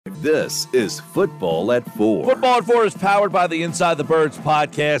This is Football at 4. Football at 4 is powered by the Inside the Birds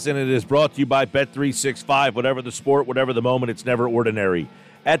podcast, and it is brought to you by Bet365. Whatever the sport, whatever the moment, it's never ordinary.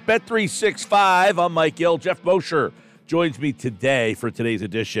 At Bet365, I'm Mike Gill. Geoff Mosher joins me today for today's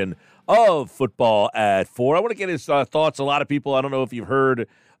edition of Football at 4. I want to get his thoughts. A lot of people, I don't know if you've heard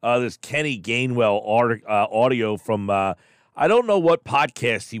this Kenny Gainwell audio from I don't know what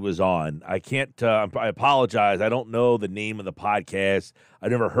podcast he was on. I can't, I apologize. I don't know the name of the podcast. I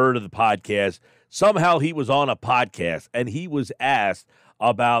never heard of the podcast. Somehow he was on a podcast, and he was asked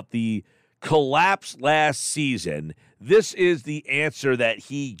about the collapse last season. This is the answer that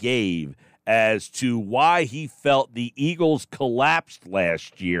he gave as to why he felt the Eagles collapsed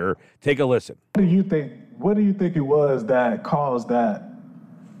last year. Take a listen. What do you think it was that caused that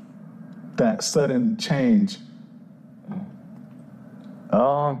sudden change?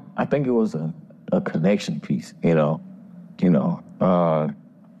 I think it was a connection piece,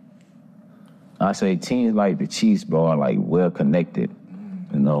 I say teams like the Chiefs, bro, are like well connected,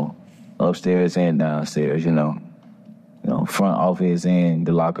 upstairs and downstairs, front office and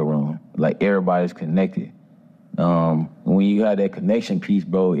the locker room. Like everybody's connected. When you got that connection piece,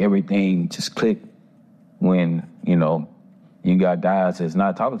 bro, everything just clicked. When, you got guys that's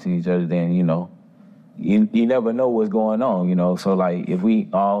not talking to each other, then, you never know what's going on, So, like, if we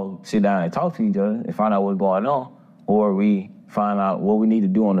all sit down and talk to each other and find out what's going on, or we find out what we need to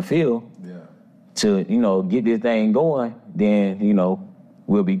do on the field to, get this thing going, then,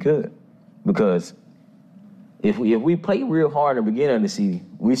 we'll be good. Because if we play real hard at the beginning of the season,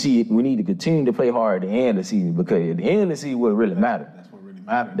 we need to continue to play hard at the end of the season, because at the end of the season what really matter. That's what really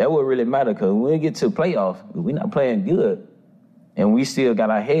matters. That would really matter, because when we get to the playoffs, if we're not playing good, and we still got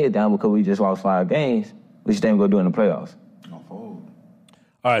our head down because we just lost 5 games, what you think we're going to do in the playoffs? All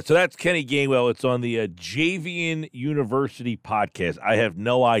right, so that's Kenny Gainwell. It's on the Javian University podcast. I have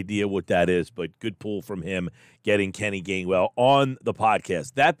no idea what that is, but good pull from him getting Kenny Gainwell on the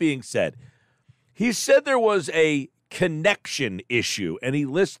podcast. That being said, he said there was a connection issue, and he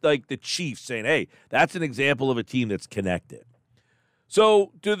lists like the Chiefs saying, hey, that's an example of a team that's connected.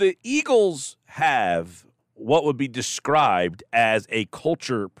 So do the Eagles have what would be described as a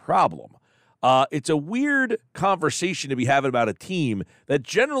culture problem? It's a weird conversation to be having about a team that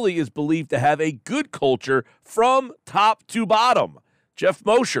generally is believed to have a good culture from top to bottom. Geoff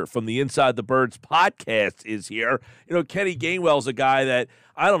Mosher from the Inside the Birds podcast is here. Kenny Gainwell's a guy that,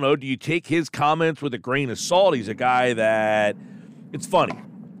 I don't know, do you take his comments with a grain of salt? He's a guy that, it's funny,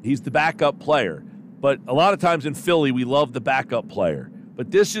 he's the backup player. But a lot of times in Philly, we love the backup player. But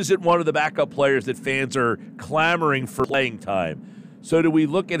this isn't one of the backup players that fans are clamoring for playing time. So do we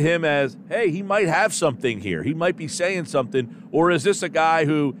look at him as, hey, he might have something here. He might be saying something. Or is this a guy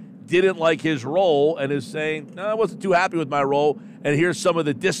who didn't like his role and is saying, no, I wasn't too happy with my role, and here's some of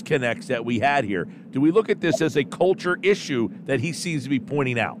the disconnects that we had here. Do we look at this as a culture issue that he seems to be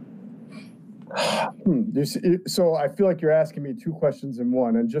pointing out? So I feel like you're asking me 2 questions in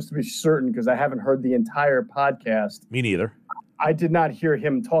one. And just to be certain, because I haven't heard the entire podcast. Me neither. I did not hear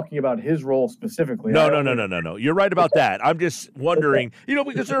him talking about his role specifically. No. You're right about that. I'm just wondering,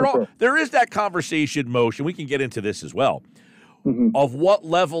 because there is that conversation motion. We can get into this as well. Mm-hmm. Of what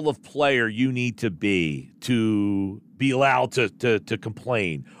level of player you need to be allowed to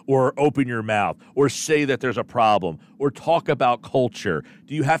complain or open your mouth or say that there's a problem or talk about culture.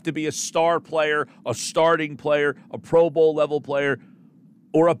 Do you have to be a star player, a starting player, a Pro Bowl level player,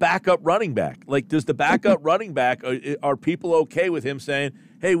 or a backup running back? Like, does the backup running back, are people okay with him saying,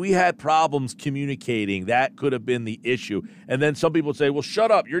 hey, we had problems communicating, that could have been the issue? And then some people say, well,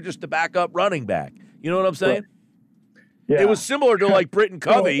 shut up, you're just a backup running back. You know what I'm saying? Yeah. It was similar to like Britton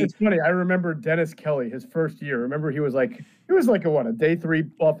Covey. It's funny. I remember Dennis Kelly, his first year. Remember, he was like a day 3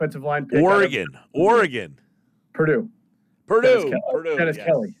 offensive line pick. Oregon. Purdue. Dennis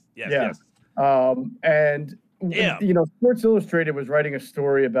Kelly. Yes. And Sports Illustrated was writing a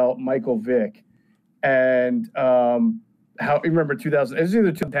story about Michael Vick and how you remember 2000. It was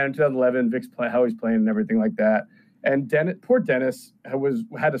either 2010 or 2011. Vick's how he's playing and everything like that. And poor Dennis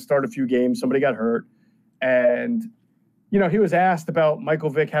had to start a few games. Somebody got hurt, and he was asked about Michael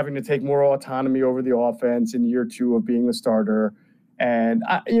Vick having to take more autonomy over the offense in year 2 of being the starter. And,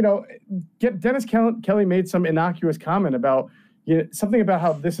 Dennis Kelly made some innocuous comment about something about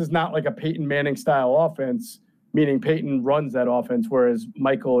how this is not like a Peyton Manning style offense, meaning Peyton runs that offense, whereas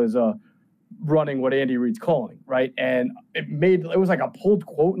Michael is running what Andy Reid's calling, right? And it was like a pulled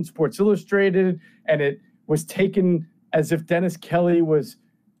quote in Sports Illustrated, and it was taken as if Dennis Kelly was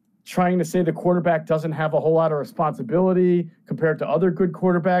trying to say the quarterback doesn't have a whole lot of responsibility compared to other good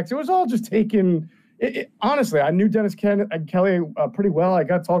quarterbacks. It was all just taken honestly, I knew Dennis Kelly pretty well. I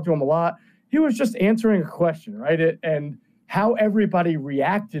got to talk to him a lot. He was just answering a question, right? And how everybody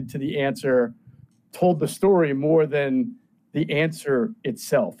reacted to the answer told the story more than the answer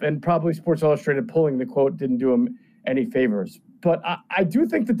itself. And probably Sports Illustrated pulling the quote didn't do him any favors. But I do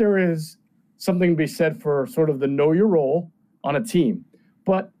think that there is something to be said for sort of the know your role on a team.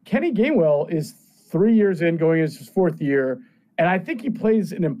 But Kenny Gainwell is 3 years in, going into his fourth year, and I think he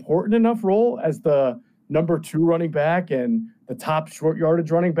plays an important enough role as the number 2 running back and the top short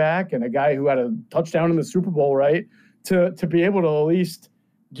yardage running back and a guy who had a touchdown in the Super Bowl, right, to be able to at least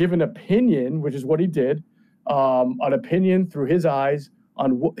give an opinion, which is what he did, an opinion through his eyes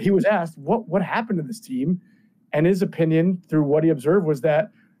on what he was asked, what happened to this team. And his opinion through what he observed was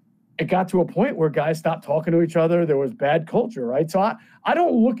that it got to a point where guys stopped talking to each other. There was bad culture, right? So I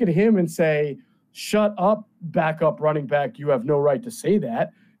don't look at him and say, shut up, backup running back. You have no right to say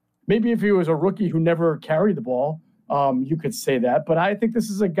that. Maybe if he was a rookie who never carried the ball, you could say that. But I think this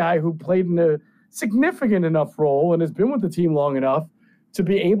is a guy who played in a significant enough role and has been with the team long enough to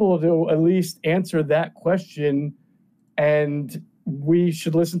be able to at least answer that question. And we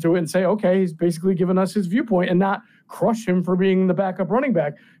should listen to it and say, okay, he's basically given us his viewpoint and not crush him for being the backup running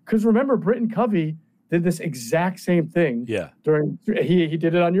back. Because remember, Britton Covey did this exact same thing. Yeah. He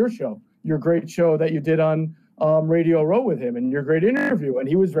did it on your show, your great show that you did on Radio Row with him and your great interview. And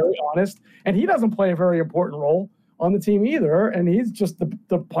he was very honest. And he doesn't play a very important role on the team either. And he's just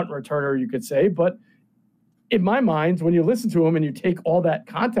the punt returner, you could say. But in my mind, when you listen to him and you take all that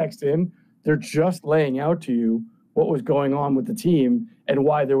context in, they're just laying out to you what was going on with the team and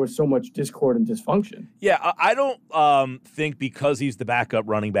why there was so much discord and dysfunction. Yeah, I don't think because he's the backup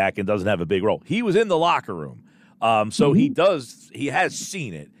running back and doesn't have a big role. He was in the locker room. So he has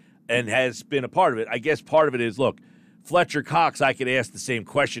seen it and has been a part of it. I guess part of it is, look, Fletcher Cox, I could ask the same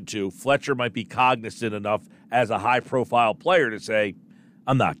question to. Fletcher might be cognizant enough as a high-profile player to say,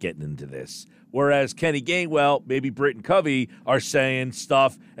 I'm not getting into this. Whereas Kenny Gainwell, maybe Britton Covey are saying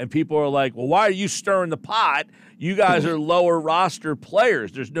stuff, and people are like, well, why are you stirring the pot? You guys are lower roster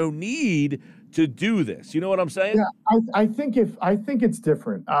players. There's no need to do this. You know what I'm saying? Yeah, I think it's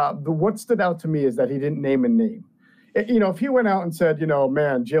different. What stood out to me is that he didn't name a name. If he went out and said,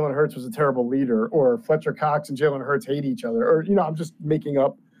 man, Jalen Hurts was a terrible leader, or Fletcher Cox and Jalen Hurts hate each other, or, I'm just making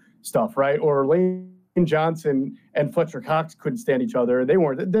up stuff, right? Or Lane Johnson and Fletcher Cox couldn't stand each other, and they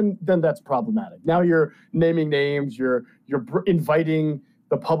weren't, then that's problematic. Now you're naming names, you're inviting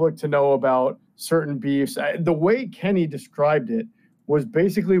the public to know about certain beefs. The way Kenny described it was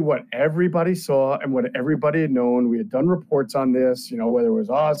basically what everybody saw and what everybody had known. We had done reports on this, whether it was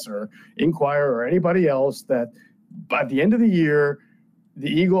us or Inquirer or anybody else, that by the end of the year, the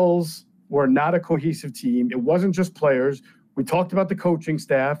Eagles were not a cohesive team. It wasn't just players. We talked about the coaching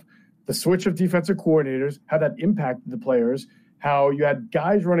staff, the switch of defensive coordinators, how that impacted the players, how you had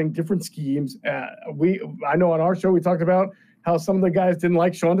guys running different schemes. I know on our show we talked about how some of the guys didn't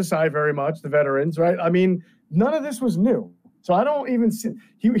like Sean Desai very much, the veterans, right? I mean, none of this was new. So I don't even see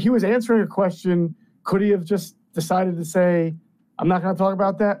 – he was answering a question. Could he have just decided to say, I'm not going to talk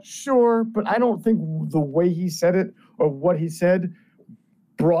about that? Sure, but I don't think the way he said it or what he said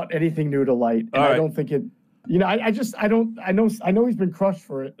brought anything new to light. And I don't think it – I know he's been crushed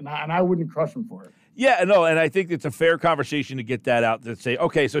for it, and I wouldn't crush him for it. Yeah, no, and I think it's a fair conversation to get that out, to say,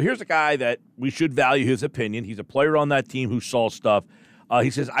 okay, so here's a guy that we should value his opinion. He's a player on that team who saw stuff. He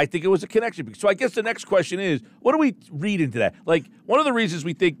says, I think it was a connection. So I guess the next question is, what do we read into that? Like, one of the reasons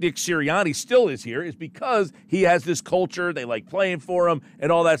we think Nick Sirianni still is here is because he has this culture, they like playing for him, and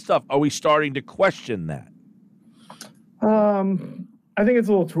all that stuff. Are we starting to question that? I think it's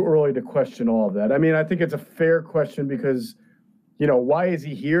a little too early to question all of that. I mean, I think it's a fair question because, why is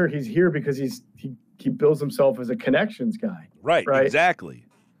he here? He's here because he bills himself as a connections guy. Right? Exactly.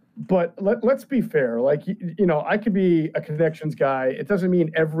 But let's be fair. Like, I could be a connections guy. It doesn't mean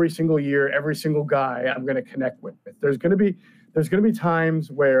every single year, every single guy I'm going to connect with. There's going to be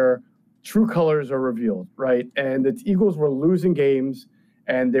times where true colors are revealed, right? And the Eagles were losing games,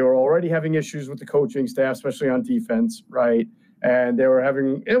 and they were already having issues with the coaching staff, especially on defense, right? And they were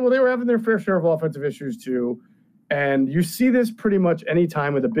having their fair share of offensive issues too. And you see this pretty much any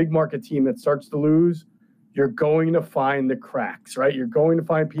time with a big market team that starts to lose. You're going to find the cracks, right? You're going to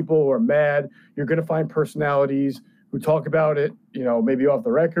find people who are mad. You're going to find personalities who talk about it, maybe off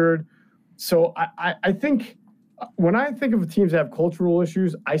the record. So I think when I think of teams that have cultural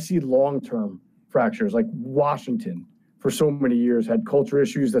issues, I see long-term fractures. Like Washington, for so many years, had culture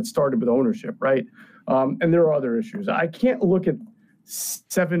issues that started with ownership, right? And there are other issues. I can't look at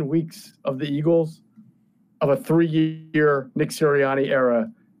 7 weeks of the Eagles, of a 3-year Nick Sirianni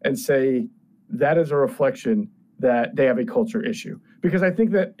era, and say that is a reflection that they have a culture issue. Because I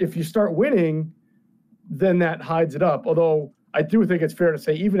think that if you start winning, then that hides it up. Although I do think it's fair to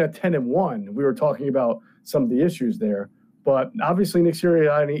say, even at 10-1, we were talking about some of the issues there. But obviously, Nick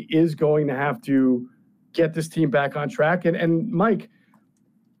Sirianni is going to have to get this team back on track. And Mike,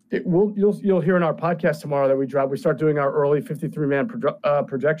 you'll hear in our podcast tomorrow that we start doing our early 53-man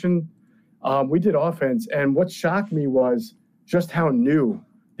projection. We did offense, and what shocked me was just how new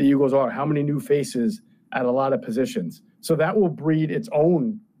the Eagles are, how many new faces at a lot of positions. So that will breed its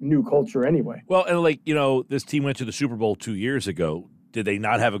own new culture anyway. Well, and this team went to the Super Bowl 2 years ago. Did they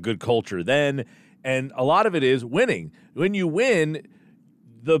not have a good culture then? And a lot of it is winning. When you win,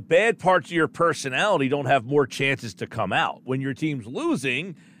 the bad parts of your personality don't have more chances to come out. When your team's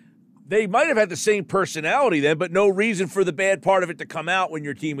losing, they might have had the same personality then, but no reason for the bad part of it to come out when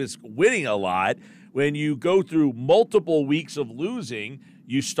your team is winning a lot. When you go through multiple weeks of losing,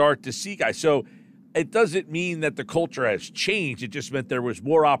 you start to see guys. So it doesn't mean that the culture has changed. It just meant there was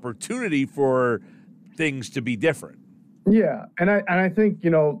more opportunity for things to be different. Yeah, and I think,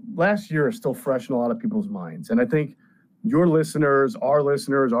 last year is still fresh in a lot of people's minds. And I think your listeners, our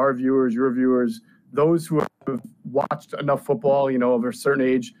viewers, your viewers, those who have watched enough football, of a certain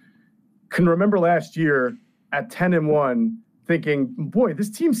age, can remember last year at 10-1 thinking, boy, this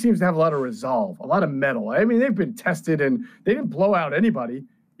team seems to have a lot of resolve, a lot of mettle. I mean, they've been tested and they didn't blow out anybody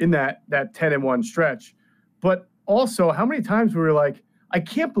in that 10-1 stretch. But also, how many times we were like, I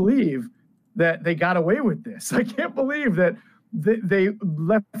can't believe that they got away with this. I can't believe that they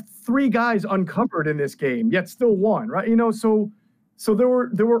left 3 guys uncovered in this game, yet still won, right? So there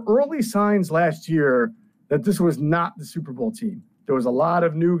were early signs last year that this was not the Super Bowl team. There was a lot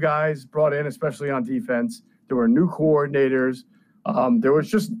of new guys brought in, especially on defense. There were new coordinators. There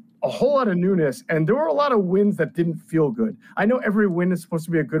was just a whole lot of newness, and there were a lot of wins that didn't feel good. I know every win is supposed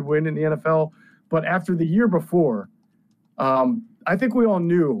to be a good win in the NFL, but after the year before, I think we all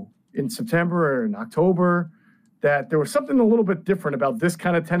knew in September and October that there was something a little bit different about this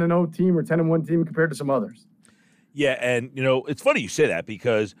kind of 10-0 team or 10-1 team compared to some others. Yeah, and, it's funny you say that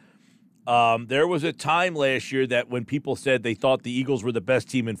because there was a time last year that when people said they thought the Eagles were the best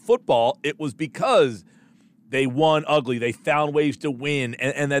team in football, it was because they won ugly. They found ways to win,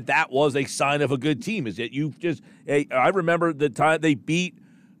 and that was a sign of a good team. Is that I remember the time they beat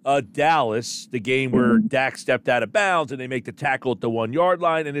Dallas, the game where Dak stepped out of bounds and they make the tackle at the 1-yard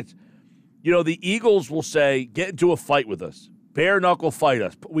line. And it's, the Eagles will say, get into a fight with us. Bare knuckle fight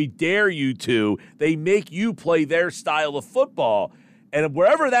us. We dare you to. They make you play their style of football. And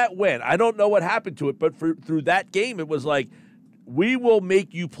wherever that went, I don't know what happened to it, but through that game, it was like, we will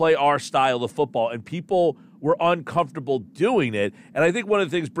make you play our style of football. And people were uncomfortable doing it. And I think one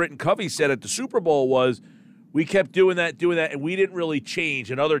of the things Britton Covey said at the Super Bowl was, we kept doing that, and we didn't really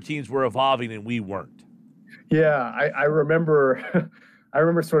change, and other teams were evolving, and we weren't. Yeah, I remember I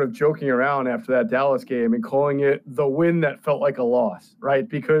remember sort of joking around after that Dallas game and calling it the win that felt like a loss, right?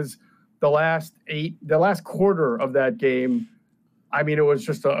 Because the last quarter of that game, I mean, it was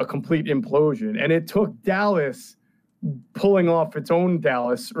just a complete implosion. And it took Dallas pulling off its own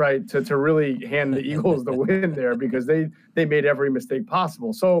Dallas, right, to really hand the Eagles the win there because they made every mistake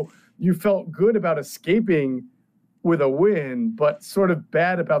possible. So you felt good about escaping with a win, but sort of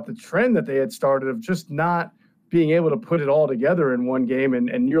bad about the trend that they had started of just not being able to put it all together in one game and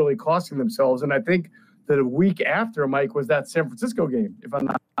nearly costing themselves. And I think that a week after, Mike, was that San Francisco game, if I'm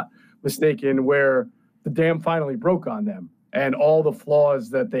not mistaken, where the dam finally broke on them and all the flaws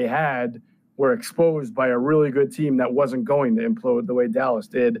that they had were exposed by a really good team that wasn't going to implode the way Dallas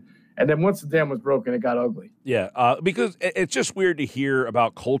did. And then once the dam was broken, it got ugly. Yeah, because it's just weird to hear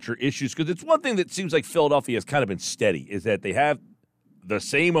about culture issues because it's one thing that seems like Philadelphia has kind of been steady is that they have the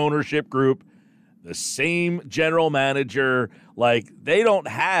same ownership group, the same general manager. Like, they don't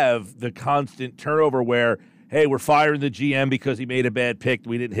have the constant turnover where, hey, we're firing the GM because he made a bad pick.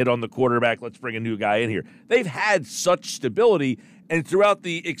 We didn't hit on the quarterback. Let's bring a new guy in here. They've had such stability, and throughout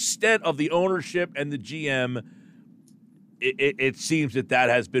the extent of the ownership and the GM, it seems that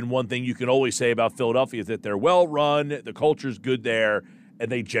has been one thing you can always say about Philadelphia is that they're well run, the culture's good there,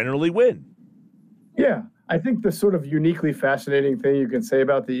 and they generally win. Yeah, I think the sort of uniquely fascinating thing you can say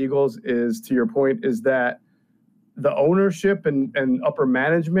about the Eagles is, to your point, is that the ownership and upper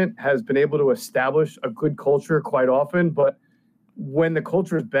management has been able to establish a good culture quite often, but when the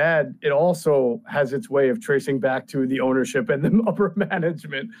culture is bad, it also has its way of tracing back to the ownership and the upper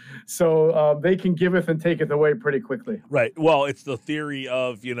management. So they can giveth and taketh away pretty quickly. Right. Well, it's the theory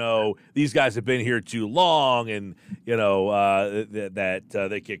of, these guys have been here too long and, that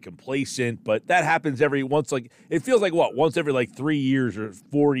they get complacent. But that happens it feels like once every 3 years or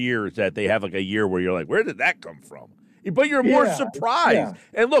 4 years that they have a year where you're like, where did that come from? But you're more surprised. Yeah.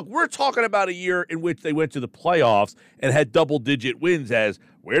 And look, we're talking about a year in which they went to the playoffs and had double-digit wins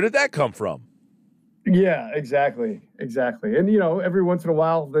where did that come from? Yeah, exactly. And, every once in a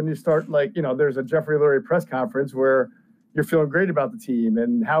while, then you start there's a Jeffrey Lurie press conference where you're feeling great about the team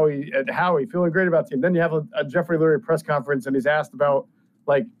and Howie feeling great about the team. Then you have a Jeffrey Lurie press conference and he's asked about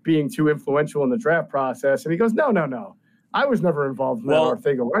being too influential in the draft process. And he goes, no. I was never involved in that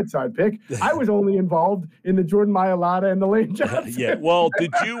Ortega-Whiteside pick. I was only involved in the Jordan Mailata and the Lane Johnson. Yeah. Well,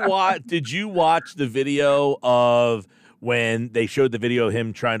 did you watch the video of when they showed the video of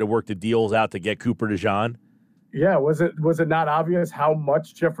him trying to work the deals out to get Cooper DeJean? Yeah. Was it not obvious how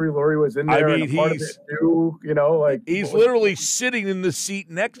much Jeffrey Lurie was in there? He's literally sitting in the seat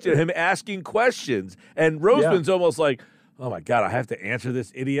next to him asking questions, and Roseman's almost like, oh, my God, I have to answer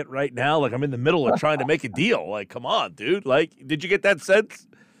this idiot right now? I'm in the middle of trying to make a deal. Come on, dude. Did you get that sense?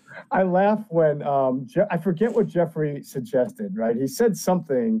 I laugh when I forget what Jeffrey suggested, right? He said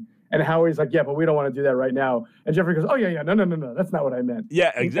something, and Howie's like, yeah, but we don't want to do that right now. And Jeffrey goes, oh, yeah, no, that's not what I meant.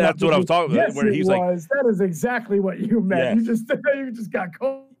 Yeah, exactly. That's what I was talking about. Yes, that is exactly what you meant. Yeah. You just got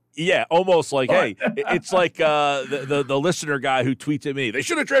cold. Yeah, almost hey, it's like the listener guy who tweets at me, they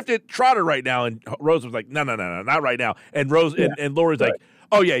should have drafted Trotter right now. And Rose was like, no, not right now. And and Laura's like,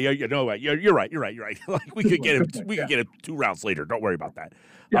 oh, yeah, you're right. We could get him 2 rounds later. Don't worry about that.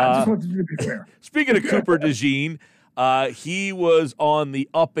 Yeah, I just wanted to be fair. Speaking of Cooper DeJean, he was on the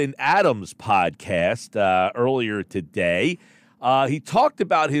Up and Adams podcast earlier today. He talked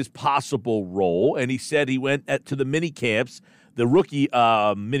about his possible role, and he said he went to the mini camps, the rookie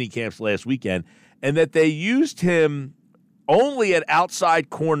mini camps last weekend, and that they used him only at outside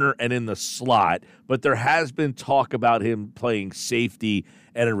corner and in the slot, but there has been talk about him playing safety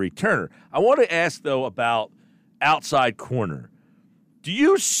and a returner. I want to ask, though, about outside corner. Do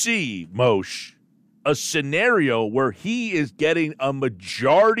you see, Moshe, a scenario where he is getting a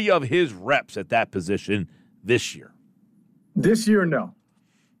majority of his reps at that position this year? This year, no.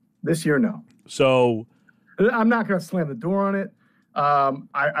 So I'm not going to slam the door on it.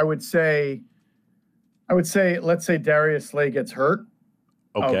 I would say, let's say Darius Slay gets hurt.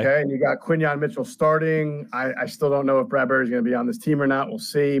 Okay. And you got Quinyon Mitchell starting. I still don't know if Bradbury's going to be on this team or not. We'll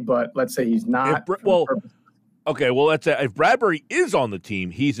see. But let's say he's not. Let's say if Bradbury is on the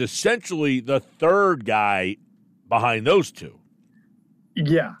team, he's essentially the third guy behind those two.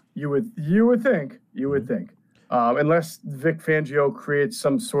 Yeah, you would think. Unless Vic Fangio creates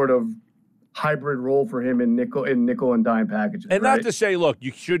some sort of hybrid role for him in nickel and dime packages. And not to say, look,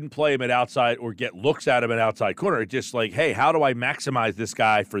 you shouldn't play him at outside or get looks at him at outside corner. It's just hey, how do I maximize this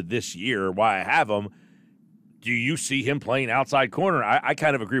guy for this year? Why I have him? Do you see him playing outside corner? I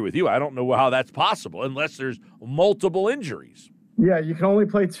kind of agree with you. I don't know how that's possible unless there's multiple injuries. Yeah, you can only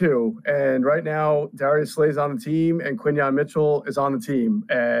play 2. And right now, Darius Slay's on the team and Quinyon Mitchell is on the team.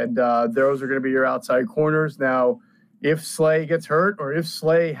 And those are going to be your outside corners. Now, if Slay gets hurt or if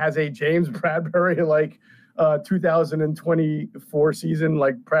Slay has a James Bradbury 2024 season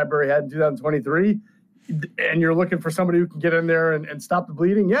like Bradbury had in 2023, and you're looking for somebody who can get in there and stop the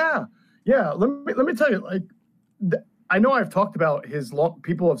bleeding, yeah. Let me tell you, I know I've talked about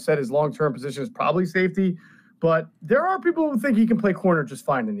people have said his long-term position is probably safety, but there are people who think he can play corner just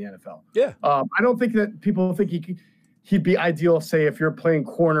fine in the NFL. Yeah. I don't think that people think he'd be ideal, say, if you're playing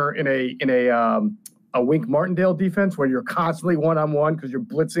corner in a Wink Martindale defense where you're constantly one-on-one because you're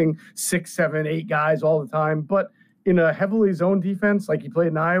blitzing 6, 7, 8 guys all the time. But in a heavily zoned defense like he played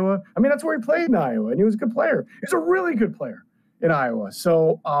in Iowa, that's where he played in Iowa, and he was a good player. He's a really good player in Iowa.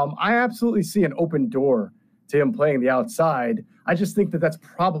 So I absolutely see an open door to him playing the outside. I just think that that's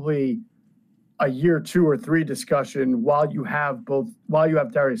probably a year 2 or 3 discussion while you have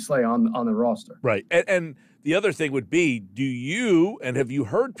Darius Slay on the roster. Right. And the other thing would be, have you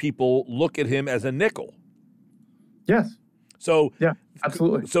heard people look at him as a nickel? Yes. So yeah,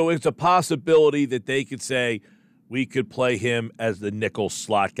 absolutely. So it's a possibility that they could say we could play him as the nickel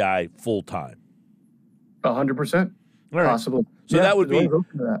slot guy full time. 100%. Right. Possible. So that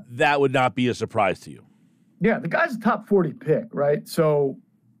would not be a surprise to you. Yeah, the guy's a top 40 pick, right? So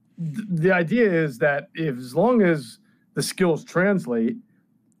the idea is that as long as the skills translate,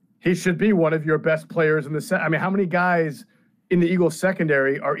 he should be one of your best players in the set. How many guys in the Eagles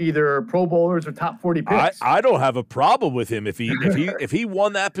secondary are either Pro Bowlers or top 40 picks. I don't have a problem with him if he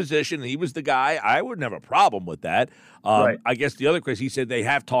won that position and he was the guy. I wouldn't have a problem with that. Right. I guess the other question, he said they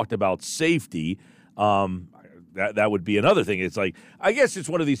have talked about safety. That would be another thing. It's like, I guess it's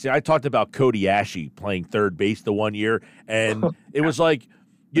one of these things. I talked about Cody Ashe playing third base the one year, and it was like,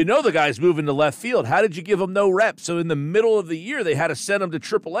 the guy's moving to left field. How did you give him no reps? So in the middle of the year, they had to send him to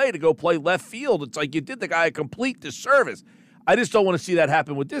AAA to go play left field. It's like you did the guy a complete disservice. I just don't want to see that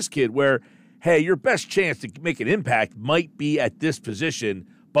happen with this kid where, hey, your best chance to make an impact might be at this position,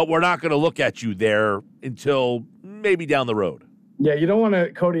 but we're not going to look at you there until maybe down the road. Yeah, you don't want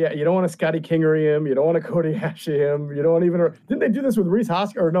to Scotty Kingery him. You don't want to Cody Ashe him. You don't even – didn't they do this with Rhys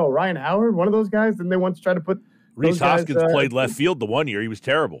Hoskins? Or no, Ryan Howard, one of those guys? Didn't they once try to put – Rhys Hoskins played left field the one year. He was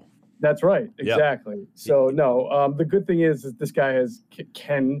terrible. That's right. Exactly. Yep. So, no, the good thing is this guy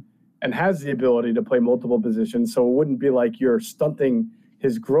can and has the ability to play multiple positions, so it wouldn't be like you're stunting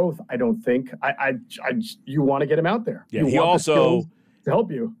his growth, I don't think. You want to get him out there. Yeah, he also – to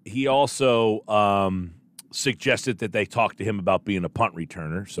help you. He also suggested that they talk to him about being a punt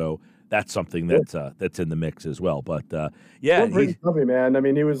returner, so that's something that's in the mix as well. But he's lovely, man. I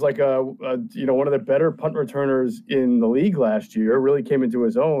mean, he was like one of the better punt returners in the league last year. Really came into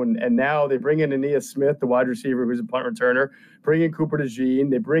his own, and now they bring in Aeneas Smith, the wide receiver, who's a punt returner. Bring in Cooper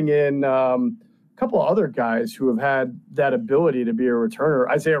DeJean. They bring in a couple of other guys who have had that ability to be a returner.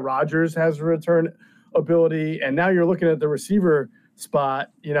 Isaiah Rodgers has a return ability, and now you're looking at the receiver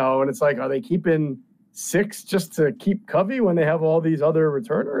spot, and it's like, are they keeping 6 just to keep Covey when they have all these other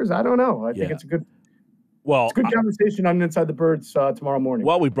returners? I don't know. I think it's a good conversation on Inside the Birds tomorrow morning.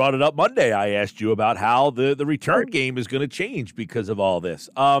 Well, we brought it up Monday. I asked you about how the return game is going to change because of all this.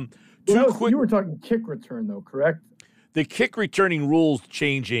 You were talking kick return, though, correct? The kick returning rules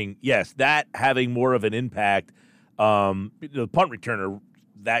changing, yes, that having more of an impact. The punt returner,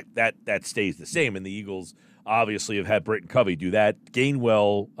 that stays the same, and the Eagles obviously have had Britton Covey do that.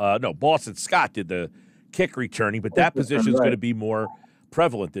 Boston Scott did the kick returning, but that position is going to be more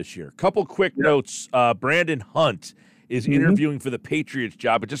prevalent this year. Couple quick notes. Brandon Hunt is interviewing for the Patriots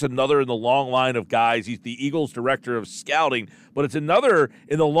job, but just another in the long line of guys. He's the Eagles director of scouting, but it's another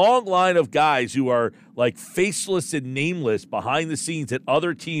in the long line of guys who are like faceless and nameless behind the scenes that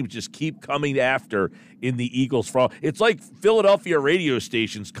other teams just keep coming after in the Eagles. It's like Philadelphia radio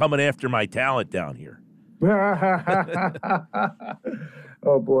stations coming after my talent down here.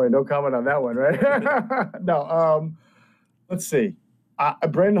 Oh boy, no comment on that one, right? No, let's see.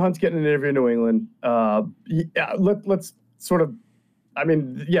 Brandon Hunt's getting an interview in New England. Let's sort of,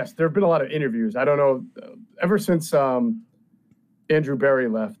 yes, there have been a lot of interviews. I don't know, ever since Andrew Berry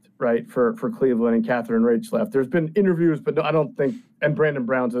left, right, for Cleveland, and Catherine Rach left, there's been interviews, but no, I don't think, and Brandon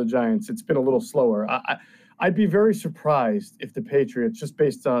Brown to the Giants, it's been a little slower. I'd be very surprised if the Patriots, just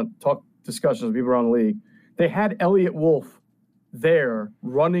based on discussions with people around the league, they had Elliott Wolf there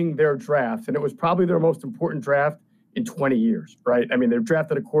running their draft, and it was probably their most important draft in 20 years, right? I mean, they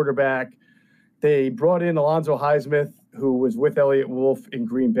drafted a quarterback. They brought in Alonzo Highsmith, who was with Elliott Wolf in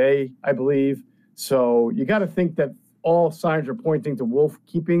Green Bay, I believe. So you got to think that all signs are pointing to Wolf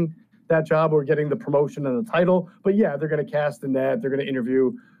keeping that job or getting the promotion and the title. But yeah, they're going to cast in that. They're going to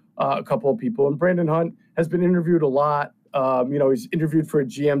interview a couple of people. And Brandon Hunt has been interviewed a lot. He's interviewed for a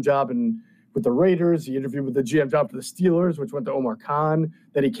GM job with the Raiders. He interviewed with the GM job for the Steelers, which went to Omar Khan.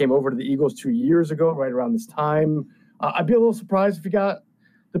 Then he came over to the Eagles 2 years ago, right around this time. I'd be a little surprised if he got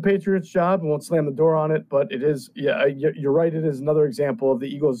the Patriots job, and won't slam the door on it. But it is, you're right. It is another example of the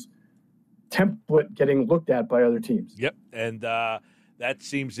Eagles template getting looked at by other teams. Yep, and that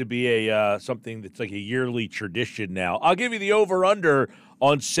seems to be something that's like a yearly tradition now. I'll give you the over/under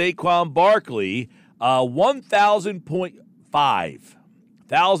on Saquon Barkley, 1,000.5.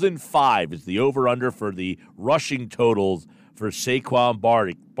 1,005 is the over/under for the rushing totals for Saquon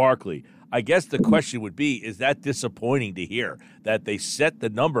Barkley. I guess the question would be, is that disappointing to hear that they set the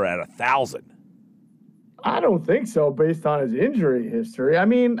number at 1,000? I don't think so, based on his injury history. I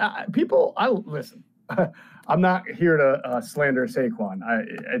mean, listen. I'm not here to slander Saquon. I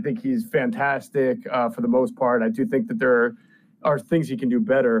think he's fantastic for the most part. I do think that there are things he can do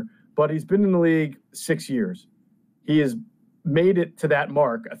better, but he's been in the league 6 years. He has made it to that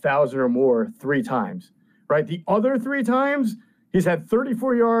mark, 1,000 or more, 3 times, right? The other 3 times, he's had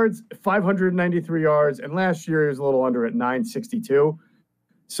 34 yards, 593 yards, and last year he was a little under at 962.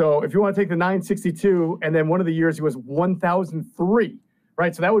 So if you want to take the 962, and then one of the years he was 1,003,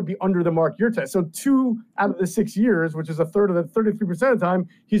 right? So that would be under the mark you're So 2 out of the 6 years, which is a third of the 33% of the time,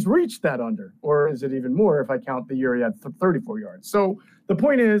 he's reached that under. Or is it even more if I count the year he had 34 yards? So the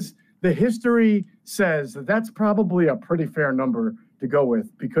point is, the history says that that's probably a pretty fair number to go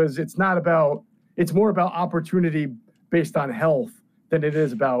with, because it's more about opportunity based on health than it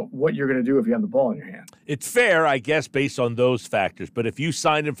is about what you're going to do if you have the ball in your hand. It's fair, I guess, based on those factors. But if you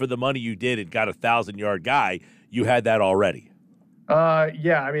signed him for the money you did and got a 1,000-yard guy, you had that already.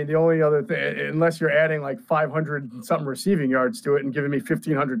 Yeah, I mean, the only other thing, unless you're adding like 500 something receiving yards to it and giving me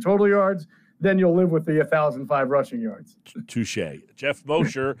 1,500 total yards, then you'll live with the 1,005 rushing yards. Touche. Geoff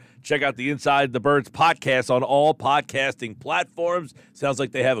Mosher, check out the Inside the Birds podcast on all podcasting platforms. Sounds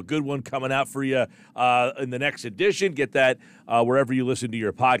like they have a good one coming out for you in the next edition. Get that wherever you listen to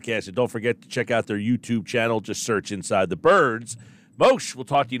your podcast. And don't forget to check out their YouTube channel. Just search Inside the Birds. Moshe, we'll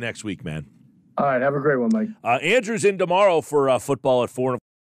talk to you next week, man. All right, have a great one, Mike. Andrew's in tomorrow for football at 4.